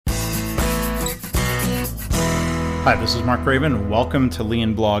Hi, this is Mark Raven. Welcome to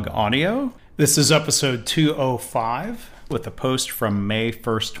Lean Blog Audio. This is episode 205 with a post from May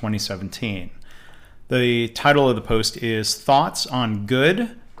 1st, 2017. The title of the post is Thoughts on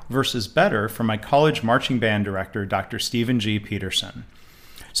Good versus Better from my college marching band director, Dr. Stephen G. Peterson.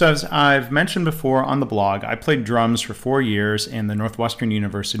 So as I've mentioned before on the blog, I played drums for 4 years in the Northwestern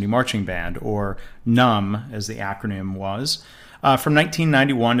University Marching Band, or NUM as the acronym was. From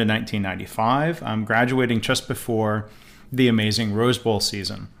 1991 to 1995, I'm graduating just before the amazing Rose Bowl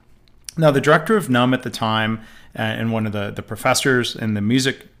season. Now, the director of NUM at the time and one of the professors in the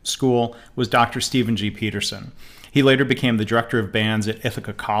music school was Dr. Stephen G. Peterson. He later became the director of bands at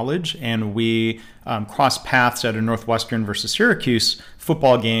Ithaca College, and we crossed paths at a Northwestern versus Syracuse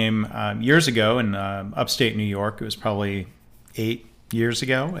football game years ago in upstate New York. It was probably 8 years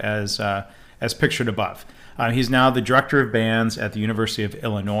ago, as pictured above. He's now the director of bands at the University of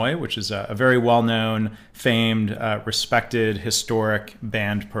Illinois, which is a very well-known, famed, respected, historic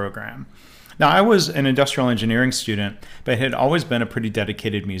band program. Now, I was an industrial engineering student, but had always been a pretty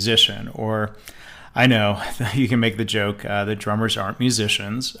dedicated musician, or I know you can make the joke that drummers aren't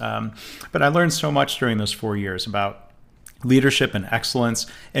musicians, but I learned so much during those 4 years about leadership and excellence,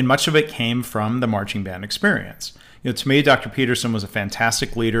 and much of it came from the marching band experience. To me, Dr. Peterson was a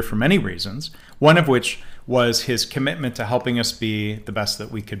fantastic leader for many reasons, one of which was his commitment to helping us be the best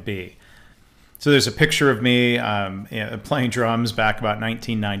that we could be. So there's a picture of me playing drums back about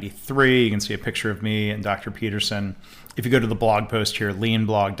 1993. You can see a picture of me and Dr. Peterson. If you go to the blog post here,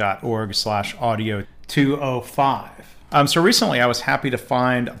 leanblog.org/audio 205. So recently I was happy to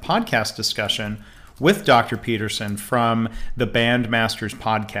find a podcast discussion with Dr. Peterson from the Bandmasters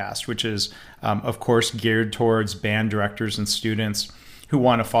podcast, which is, of course, geared towards band directors and students who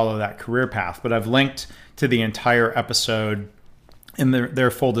want to follow that career path. But I've linked to the entire episode in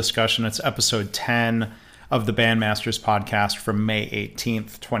their full discussion. It's episode 10 of the Bandmasters podcast from May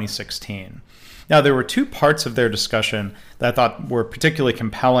 18th, 2016. Now, there were two parts of their discussion that I thought were particularly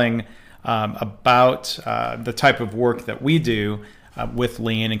compelling about the type of work that we do with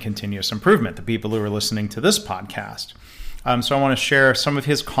lean and continuous improvement, the people who are listening to this podcast. So I want to share some of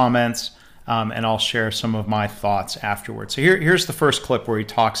his comments, and I'll share some of my thoughts afterwards. So here's the first clip where he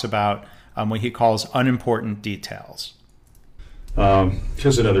talks about what he calls unimportant details.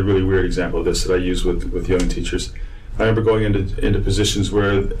 Here's another really weird example of this that I use with young teachers. I remember going into positions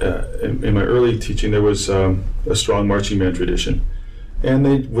where in my early teaching there was a strong marching band tradition. And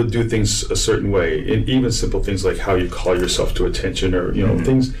they would do things a certain way, and even simple things like how you call yourself to attention, or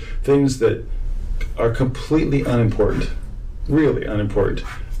things that are completely unimportant, really unimportant,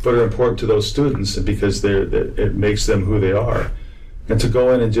 but are important to those students because it makes them who they are. And to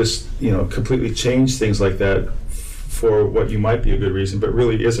go in and just completely change things like that for what you might be a good reason, but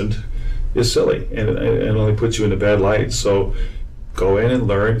really isn't, is silly and only puts you in a bad light. So go in and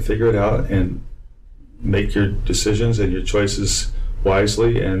learn, figure it out, and make your decisions and your choices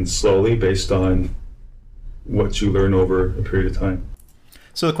wisely and slowly based on what you learn over a period of time.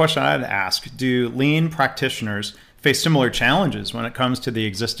 So the question I'd ask, do lean practitioners face similar challenges when it comes to the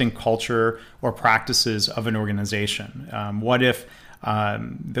existing culture or practices of an organization? What if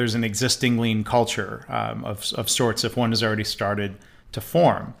there's an existing lean culture of sorts, if one has already started to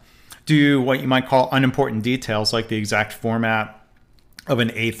form? Do what you might call unimportant details, like the exact format of an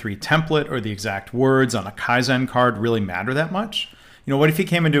A3 template or the exact words on a Kaizen card, really matter that much? What if you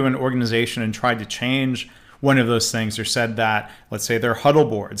came into an organization and tried to change one of those things, or said that, let's say, their huddle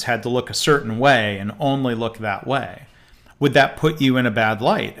boards had to look a certain way and only look that way? Would that put you in a bad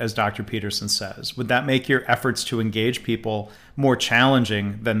light, as Dr. Peterson says? Would that make your efforts to engage people more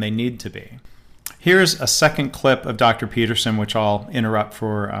challenging than they need to be? Here's a second clip of Dr. Peterson, which I'll interrupt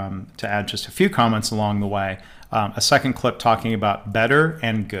to add just a few comments along the way. A second clip talking about better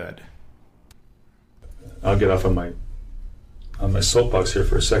and good. I'll get off on my soapbox here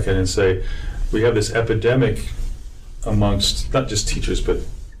for a second and say we have this epidemic amongst not just teachers, but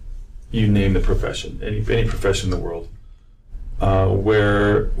you name the profession, any profession in the world,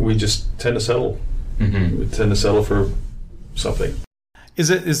 where we just tend to settle. Mm-hmm. We tend to settle for something.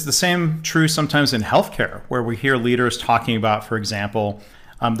 Is the same true sometimes in healthcare, where we hear leaders talking about, for example,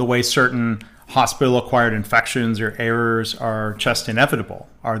 the way certain hospital-acquired infections or errors are just inevitable?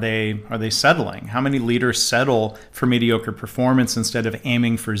 Are they settling? How many leaders settle for mediocre performance instead of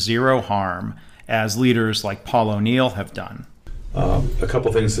aiming for zero harm, as leaders like Paul O'Neill have done? A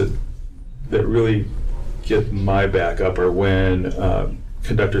couple things that really get my back up are when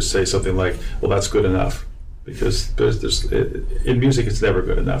conductors say something like, "Well, that's good enough," because in music it's never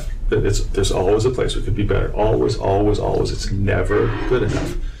good enough. There's always a place where it could be better. Always, always, always. It's never good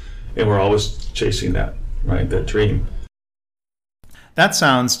enough. And we're always chasing that. right? That dream. That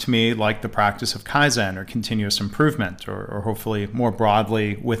sounds to me like the practice of Kaizen or continuous improvement, or hopefully more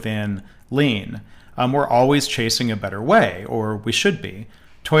broadly within Lean. We're always chasing a better way, or we should be.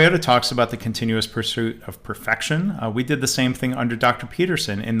 Toyota talks about the continuous pursuit of perfection. We did the same thing under Dr.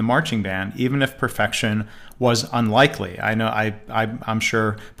 Peterson in the marching band, even if perfection was unlikely. I know I'm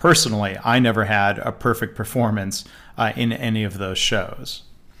sure personally I never had a perfect performance in any of those shows.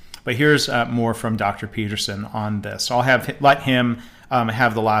 But here's more from Dr. Peterson on this. I'll let him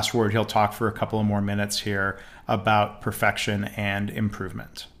have the last word. He'll talk for a couple of more minutes here about perfection and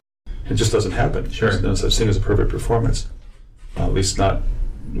improvement. It just doesn't happen. Sure. There's no such thing as a perfect performance, at least not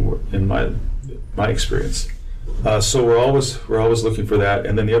in my experience. So we're always looking for that.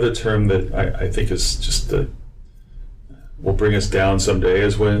 And then the other term that I think is just will bring us down someday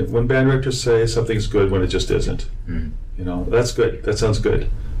is when band directors say something's good when it just isn't. Mm. You know, that's good. That sounds good.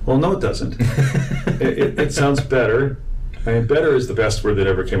 Well, no, it doesn't. it sounds better. I mean, better is the best word that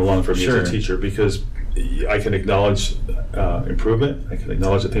ever came along for me as a teacher, because I can acknowledge improvement. I can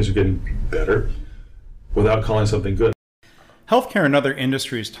acknowledge that things are getting better without calling something good. Healthcare and other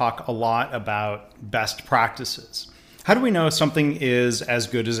industries talk a lot about best practices. How do we know something is as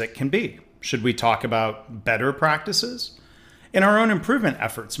good as it can be? Should we talk about better practices? In our own improvement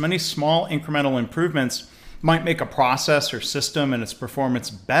efforts, many small incremental improvements might make a process or system and its performance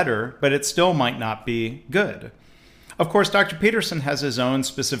better, but it still might not be good. Of course, Dr. Peterson has his own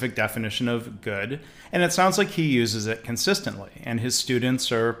specific definition of good, and it sounds like he uses it consistently, and his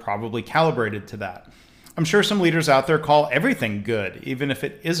students are probably calibrated to that. I'm sure some leaders out there call everything good, even if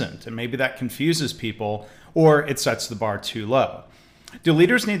it isn't, and maybe that confuses people or it sets the bar too low. Do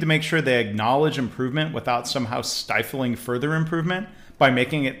leaders need to make sure they acknowledge improvement without somehow stifling further improvement by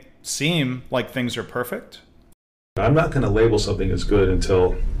making it seem like things are perfect? I'm not going to label something as good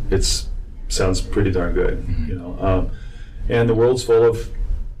until it sounds pretty darn good, you know. And the world's full of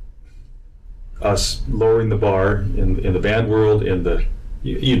us lowering the bar in the band world, in the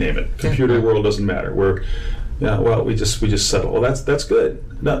you name it, computer world, doesn't matter. We just settle. Well, that's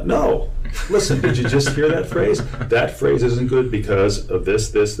good. No. Listen, did you just hear that phrase? That phrase isn't good because of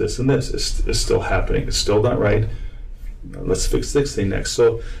this, and this. It's still happening. It's still not right. Let's fix this thing next.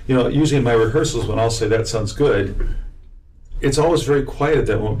 So, you know, usually in my rehearsals, when I'll say that sounds good, it's always very quiet at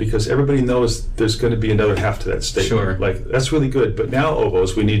that moment because everybody knows there's going to be another half to that statement. Sure. Like, that's really good, but now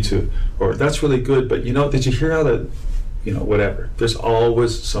oboes, we need to, or that's really good, but you know, did you hear how that, you know, whatever. There's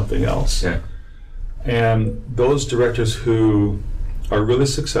always something else. Yeah. And those directors who are really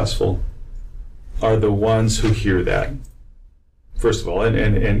successful are the ones who hear that, first of all,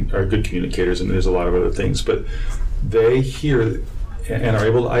 and are good communicators, and there's a lot of other things, but they hear and are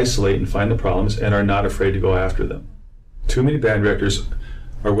able to isolate and find the problems and are not afraid to go after them. Too many band directors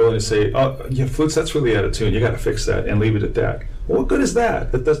are willing to say, oh, yeah, flutes, that's really out of tune, you got to fix that, and leave it at that. Well, what good is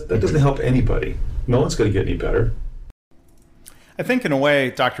that? That doesn't help anybody. No one's going to get any better. I think in a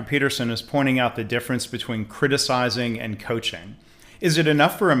way, Dr. Peterson is pointing out the difference between criticizing and coaching. Is it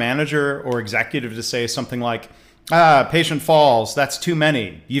enough for a manager or executive to say something like, patient falls, that's too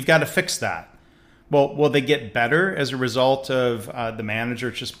many, you've got to fix that? Well, will they get better as a result of the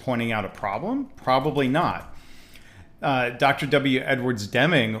manager just pointing out a problem? Probably not. Dr. W. Edwards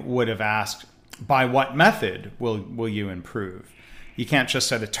Deming would have asked, by what method will you improve? You can't just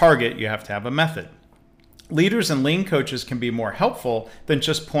set a target, you have to have a method. Leaders and lean coaches can be more helpful than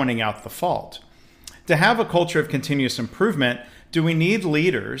just pointing out the fault. To have a culture of continuous improvement, do we need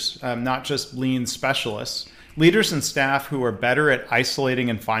leaders, not just lean specialists, leaders and staff who are better at isolating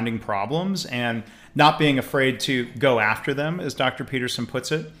and finding problems and not being afraid to go after them, as Dr. Peterson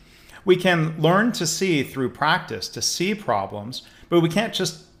puts it? We can learn to see through practice, to see problems, but we can't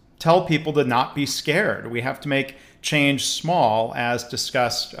just tell people to not be scared. We have to make change small, as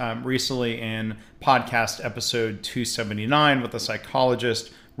discussed recently in podcast episode 279 with the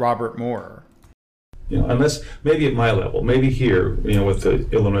psychologist Robert Moore. You know, unless maybe at my level, maybe here, you know, with the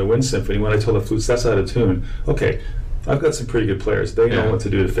Illinois Wind Symphony, when I tell the flutes that's out of tune, okay, I've got some pretty good players. They know what to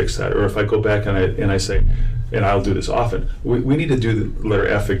do to fix that. Or if I go back and I say, and I'll do this often, we need to do the letter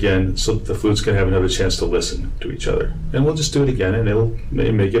F again so that the flutes can have another chance to listen to each other. And we'll just do it again, and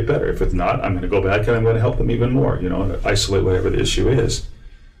it may get better. If it's not, I'm going to go back and I'm going to help them even more, you know, and isolate whatever the issue is.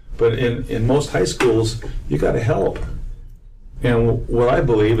 But in most high schools, you got to help. And what I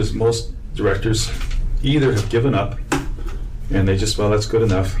believe is most directors either have given up and they just, well, that's good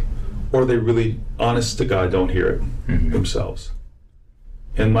enough, or they really, honest to God, don't hear it themselves.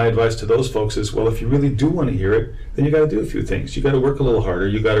 And my advice to those folks is, well, if you really do want to hear it, then you got to do a few things. You got to work a little harder.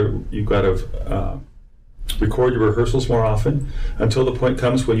 You got to Record your rehearsals more often until the point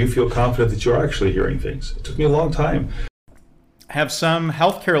comes when you feel confident that you're actually hearing things. It took me a long time. Have some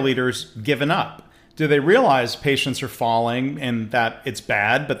healthcare leaders given up? Do they realize patients are falling and that it's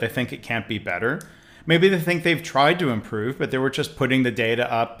bad, but they think it can't be better? Maybe they think they've tried to improve, but they were just putting the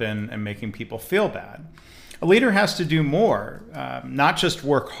data up and making people feel bad. A leader has to do more, not just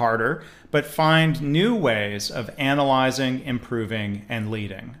work harder, but find new ways of analyzing, improving, and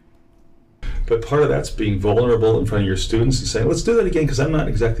leading. But part of that's being vulnerable in front of your students and saying, let's do that again because I'm not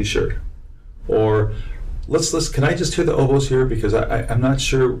exactly sure. Or can I just hear the oboes here because I'm not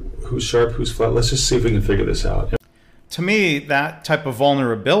sure who's sharp, who's flat. Let's just see if we can figure this out. To me, that type of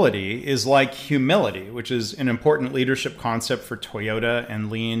vulnerability is like humility, which is an important leadership concept for Toyota and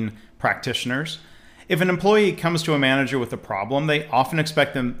lean practitioners. If an employee comes to a manager with a problem, they often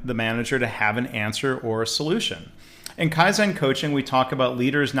expect the manager to have an answer or a solution. In Kaizen coaching, we talk about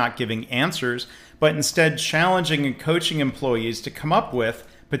leaders not giving answers, but instead challenging and coaching employees to come up with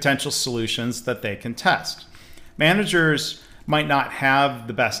potential solutions that they can test. Managers might not have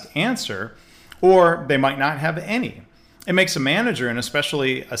the best answer, or they might not have any. It makes a manager, and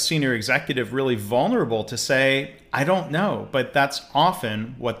especially a senior executive, really vulnerable to say, I don't know, but that's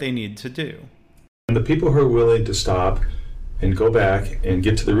often what they need to do. And the people who are willing to stop and go back and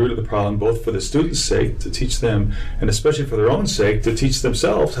get to the root of the problem, both for the students' sake, to teach them, and especially for their own sake, to teach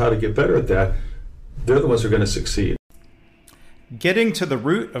themselves how to get better at that, they're the ones who are going to succeed. Getting to the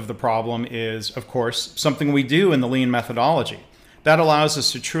root of the problem is, of course, something we do in the lean methodology. That allows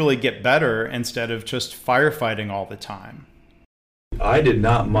us to truly get better instead of just firefighting all the time. I did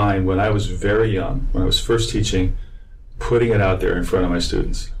not mind when I was very young, when I was first teaching, putting it out there in front of my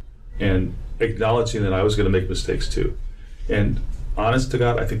students and acknowledging that I was going to make mistakes too. And honest to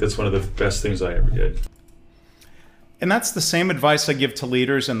God, I think that's one of the best things I ever did. And that's the same advice I give to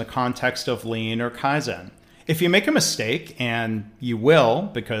leaders in the context of lean or Kaizen. If you make a mistake, and you will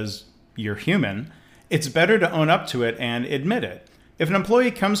because you're human, it's better to own up to it and admit it. If an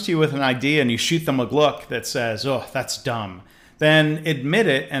employee comes to you with an idea and you shoot them a look that says, oh, that's dumb, then admit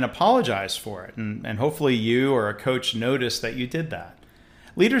it and apologize for it. And hopefully you or a coach notice that you did that.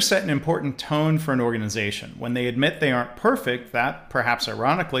 Leaders set an important tone for an organization. When they admit they aren't perfect, that, perhaps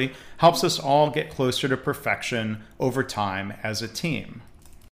ironically, helps us all get closer to perfection over time as a team.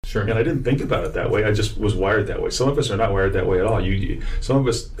 Sure. And I didn't think about it that way. I just was wired that way. Some of us are not wired that way at all. Some of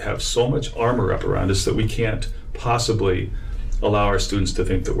us have so much armor up around us that we can't possibly allow our students to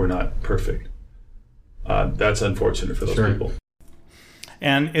think that we're not perfect. That's unfortunate for those people.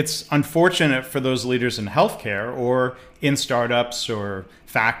 And it's unfortunate for those leaders in healthcare or in startups or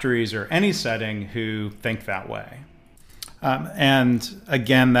factories or any setting who think that way. And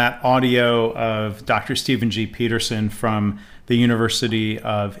again, that audio of Dr. Stephen G. Peterson from the University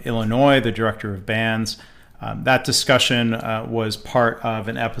of Illinois, the director of bands, that discussion was part of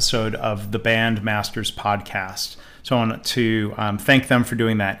an episode of the Band Masters podcast. So I want to thank them for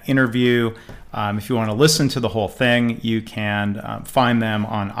doing that interview. If you want to listen to the whole thing, you can find them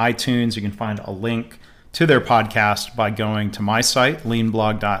on iTunes. You can find a link to their podcast by going to my site,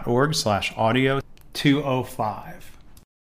 leanblog.org/audio 205.